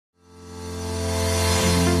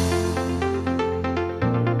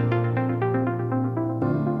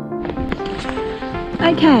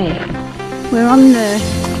Okay, we're on the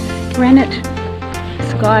Granite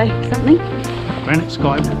Sky something. Granite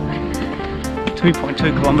Sky, 2.2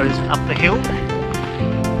 kilometres up the hill.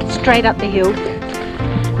 Straight up the hill.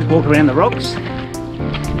 Quick walk around the rocks,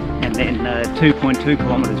 and then 2.2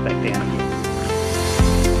 kilometres back down again.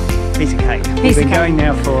 Piece of cake. We've been going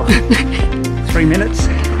now for 3 minutes.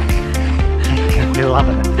 We're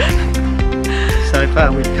loving it. So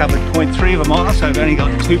far we've covered 0.3 of a mile, so we've only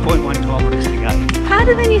got 2.1 kilometres to go.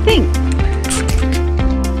 Harder than you think.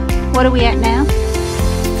 What are we at now?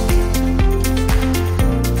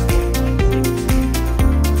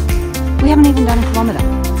 We haven't even done a kilometre.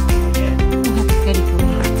 Yeah. We'll have to steady for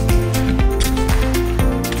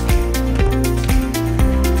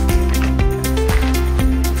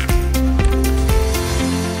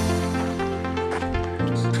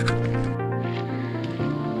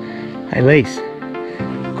Hey Lise,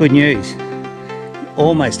 good news.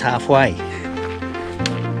 Almost halfway.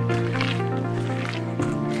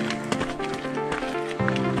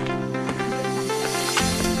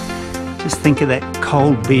 Just think of that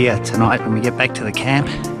cold beer tonight when we get back to the camp.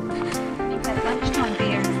 that lunchtime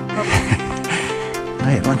beer.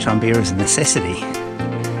 Hey, lunchtime beer is a necessity.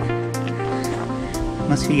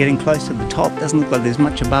 Must be getting close to the top. Doesn't look like there's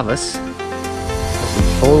much above us. But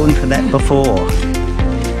we've fallen for that before.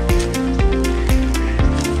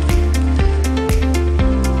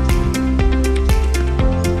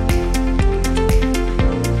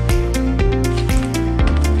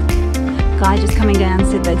 Guy just coming down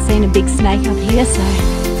said they'd seen a big snake up here, so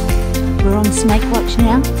we're on snake watch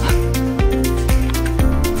now.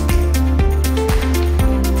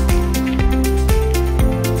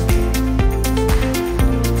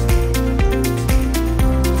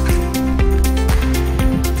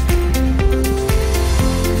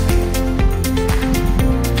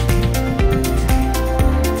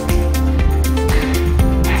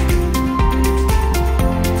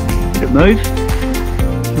 Did it move?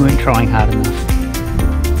 We weren't trying hard enough.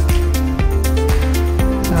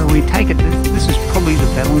 So we take it, this is probably the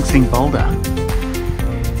balancing boulder.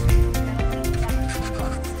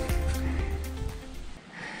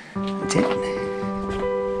 That's it.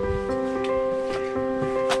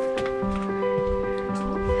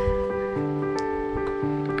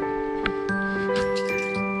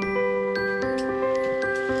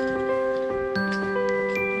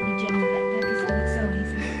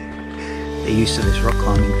 They're used to this rock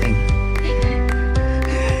climbing thing.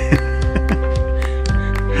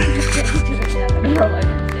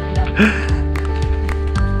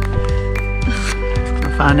 How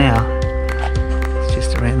far now? It's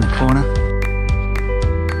just around the corner.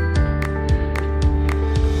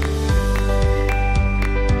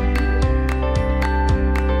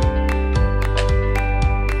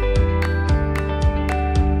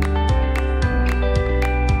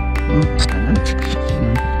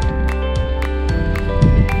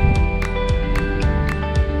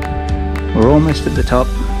 We're almost at the top.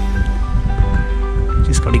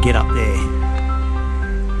 Just got to get up there.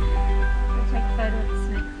 Take a photo of the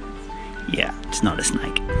snake first. Yeah, it's not a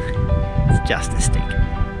snake. It's just a stick.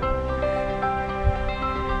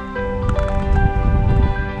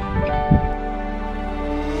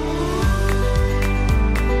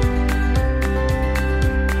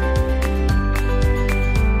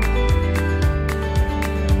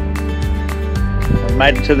 We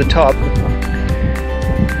made it to the top.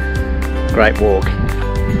 Great walk.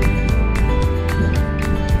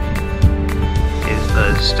 Here's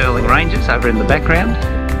the Sterling Ranges over in the background.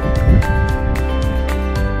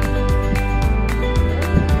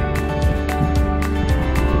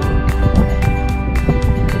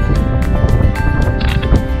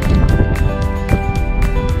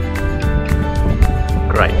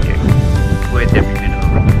 Great view. Worth every minute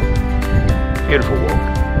of it. Beautiful walk.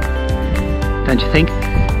 Don't you think?